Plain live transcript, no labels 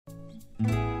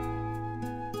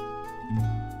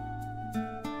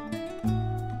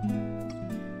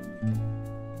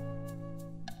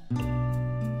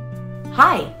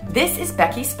Hi, this is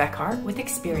Becky Speckhard with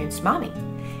Experienced Mommy,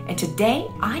 and today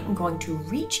I am going to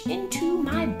reach into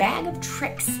my bag of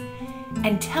tricks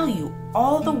and tell you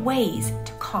all the ways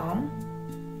to calm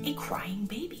a crying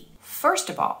baby.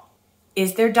 First of all,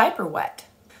 is their diaper wet?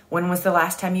 When was the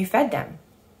last time you fed them?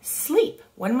 Sleep.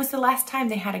 When was the last time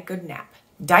they had a good nap?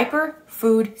 Diaper,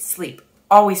 food, sleep.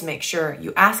 Always make sure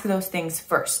you ask those things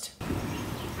first.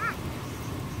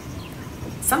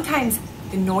 Sometimes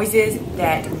the noises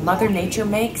that Mother Nature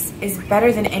makes is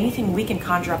better than anything we can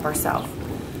conjure up ourselves.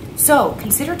 So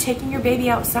consider taking your baby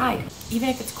outside, even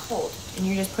if it's cold and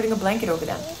you're just putting a blanket over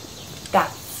them. That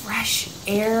fresh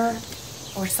air,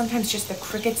 or sometimes just the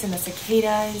crickets and the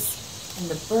cicadas and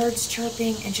the birds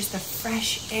chirping and just the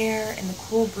fresh air and the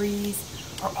cool breeze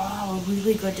are all a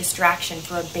really good distraction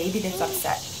for a baby that's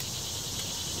upset.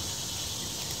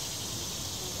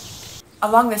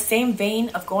 Along the same vein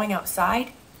of going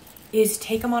outside is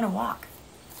take them on a walk,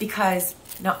 because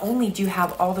not only do you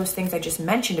have all those things I just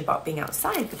mentioned about being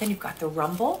outside, but then you've got the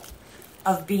rumble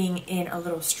of being in a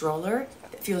little stroller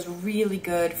that feels really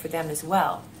good for them as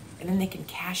well. And then they can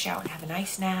cash out and have a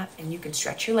nice nap, and you can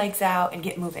stretch your legs out and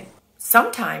get moving.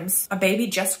 Sometimes a baby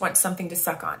just wants something to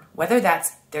suck on, whether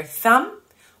that's their thumb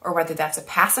or whether that's a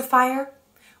pacifier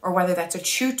or whether that's a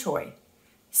chew toy.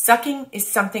 Sucking is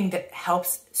something that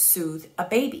helps soothe a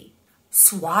baby.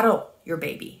 Swaddle your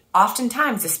baby.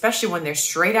 Oftentimes, especially when they're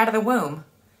straight out of the womb,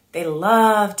 they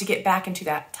love to get back into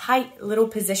that tight little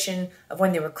position of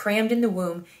when they were crammed in the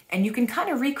womb, and you can kind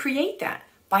of recreate that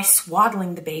by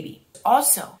swaddling the baby.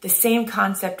 Also, the same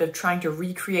concept of trying to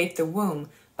recreate the womb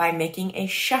by making a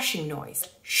shushing noise.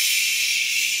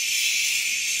 Shh.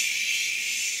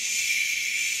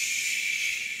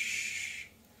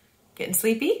 Getting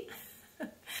sleepy?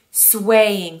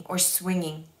 Swaying or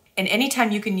swinging. And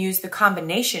anytime you can use the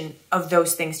combination of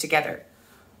those things together,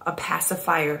 a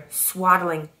pacifier,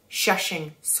 swaddling,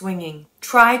 shushing, swinging,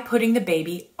 try putting the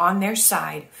baby on their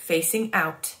side, facing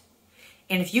out.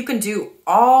 And if you can do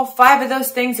all 5 of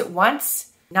those things at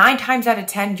once, 9 times out of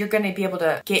 10, you're going to be able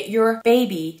to get your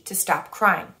baby to stop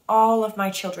crying. All of my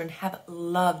children have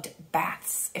loved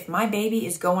baths. If my baby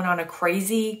is going on a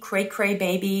crazy, cray-cray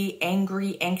baby,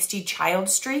 angry, angsty child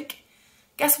streak,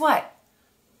 guess what?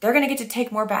 They're gonna get to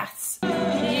take more baths.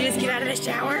 Did you just get out of the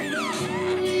shower? Is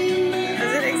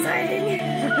it exciting?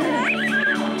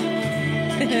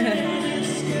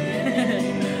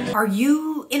 Are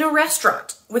you in a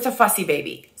restaurant with a fussy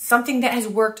baby? Something that has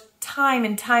worked time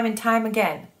and time and time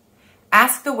again.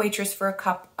 Ask the waitress for a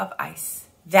cup of ice.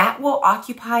 That will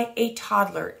occupy a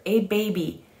toddler, a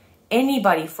baby,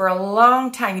 anybody for a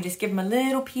long time. You just give them a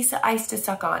little piece of ice to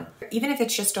suck on. Even if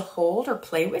it's just to hold or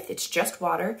play with, it's just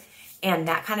water. And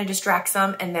that kind of distracts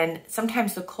them. And then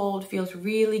sometimes the cold feels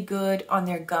really good on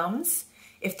their gums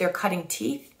if they're cutting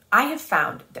teeth. I have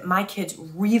found that my kids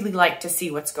really like to see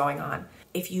what's going on.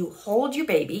 If you hold your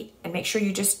baby and make sure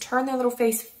you just turn their little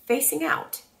face facing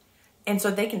out, and so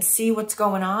they can see what's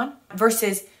going on,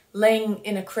 versus laying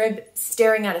in a crib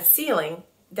staring at a ceiling,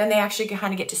 then they actually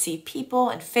kind of get to see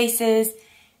people and faces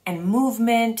and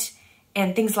movement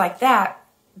and things like that.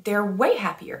 They're way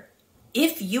happier.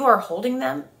 If you are holding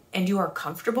them and you are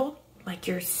comfortable, like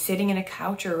you're sitting in a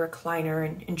couch or a recliner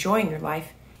and enjoying your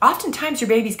life, oftentimes your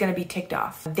baby's gonna be ticked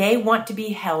off. They want to be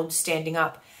held standing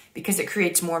up because it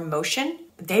creates more motion.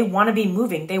 They wanna be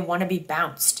moving, they wanna be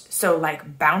bounced. So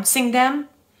like bouncing them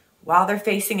while they're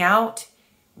facing out,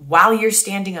 while you're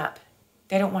standing up,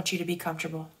 they don't want you to be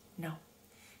comfortable, no.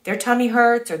 Their tummy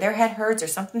hurts or their head hurts or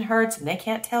something hurts and they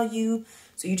can't tell you,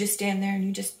 so you just stand there and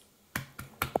you just...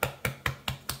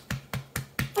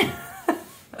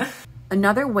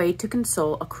 Another way to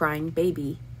console a crying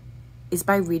baby is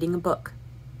by reading a book.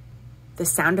 The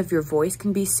sound of your voice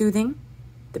can be soothing,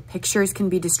 the pictures can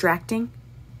be distracting,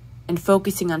 and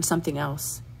focusing on something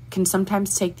else can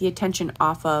sometimes take the attention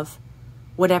off of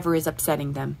whatever is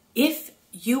upsetting them. If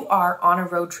you are on a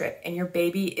road trip and your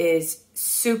baby is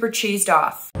super cheesed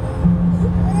off,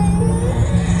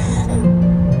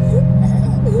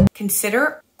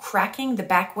 consider cracking the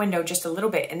back window just a little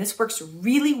bit. And this works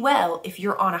really well if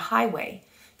you're on a highway,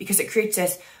 because it creates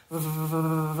this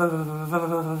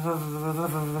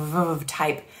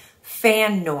type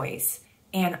fan noise.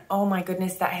 And oh my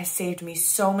goodness, that has saved me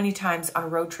so many times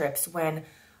on road trips when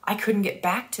I couldn't get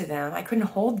back to them. I couldn't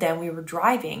hold them. We were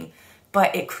driving,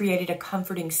 but it created a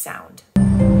comforting sound.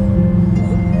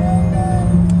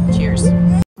 Cheers.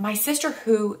 My sister,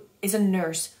 who is a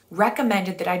nurse,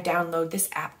 recommended that I download this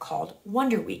app called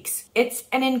Wonder Weeks. It's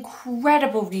an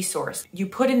incredible resource. You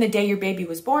put in the day your baby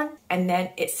was born, and then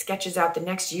it sketches out the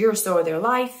next year or so of their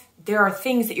life. There are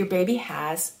things that your baby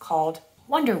has called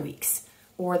Wonder Weeks,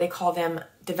 or they call them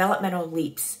developmental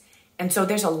leaps. And so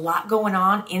there's a lot going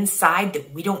on inside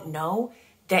that we don't know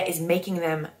that is making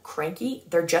them cranky.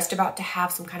 They're just about to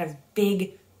have some kind of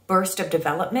big burst of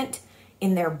development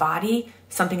in their body,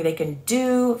 something they can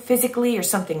do physically or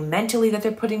something mentally that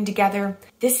they're putting together.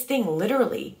 This thing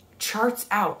literally charts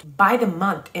out by the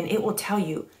month, and it will tell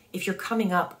you if you're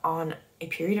coming up on a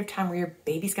period of time where your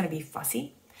baby's going to be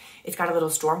fussy. It's got a little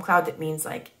storm cloud that means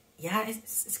like, yeah,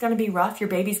 it's going to be rough. Your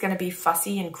baby's going to be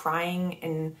fussy and crying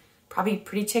and probably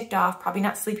pretty ticked off, probably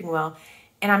not sleeping well.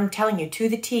 And I'm telling you, to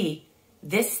the T,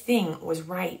 this thing was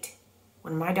right.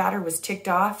 When my daughter was ticked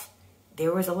off,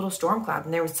 there was a little storm cloud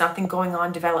and there was something going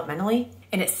on developmentally.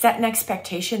 And it set an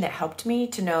expectation that helped me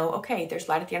to know, okay, there's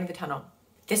light at the end of the tunnel.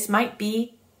 This might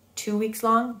be 2 weeks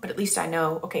long, but at least I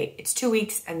know, okay, it's 2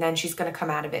 weeks and then she's going to come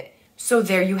out of it. So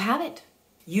there you have it.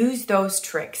 Use those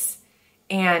tricks.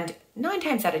 And 9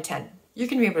 times out of 10, you're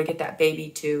going to be able to get that baby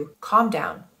to calm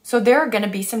down. So there are going to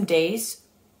be some days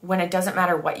when it doesn't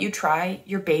matter what you try,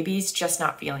 your baby's just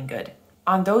not feeling good.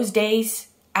 On those days,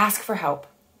 ask for help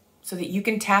so that you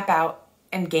can tap out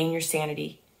and gain your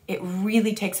sanity. It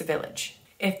really takes a village.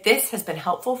 If this has been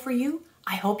helpful for you,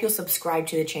 I hope you'll subscribe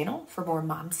to the channel for more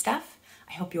mom stuff.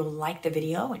 I hope you'll like the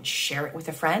video and share it with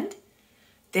a friend.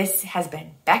 This has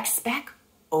been Beck Speck,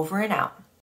 over and out.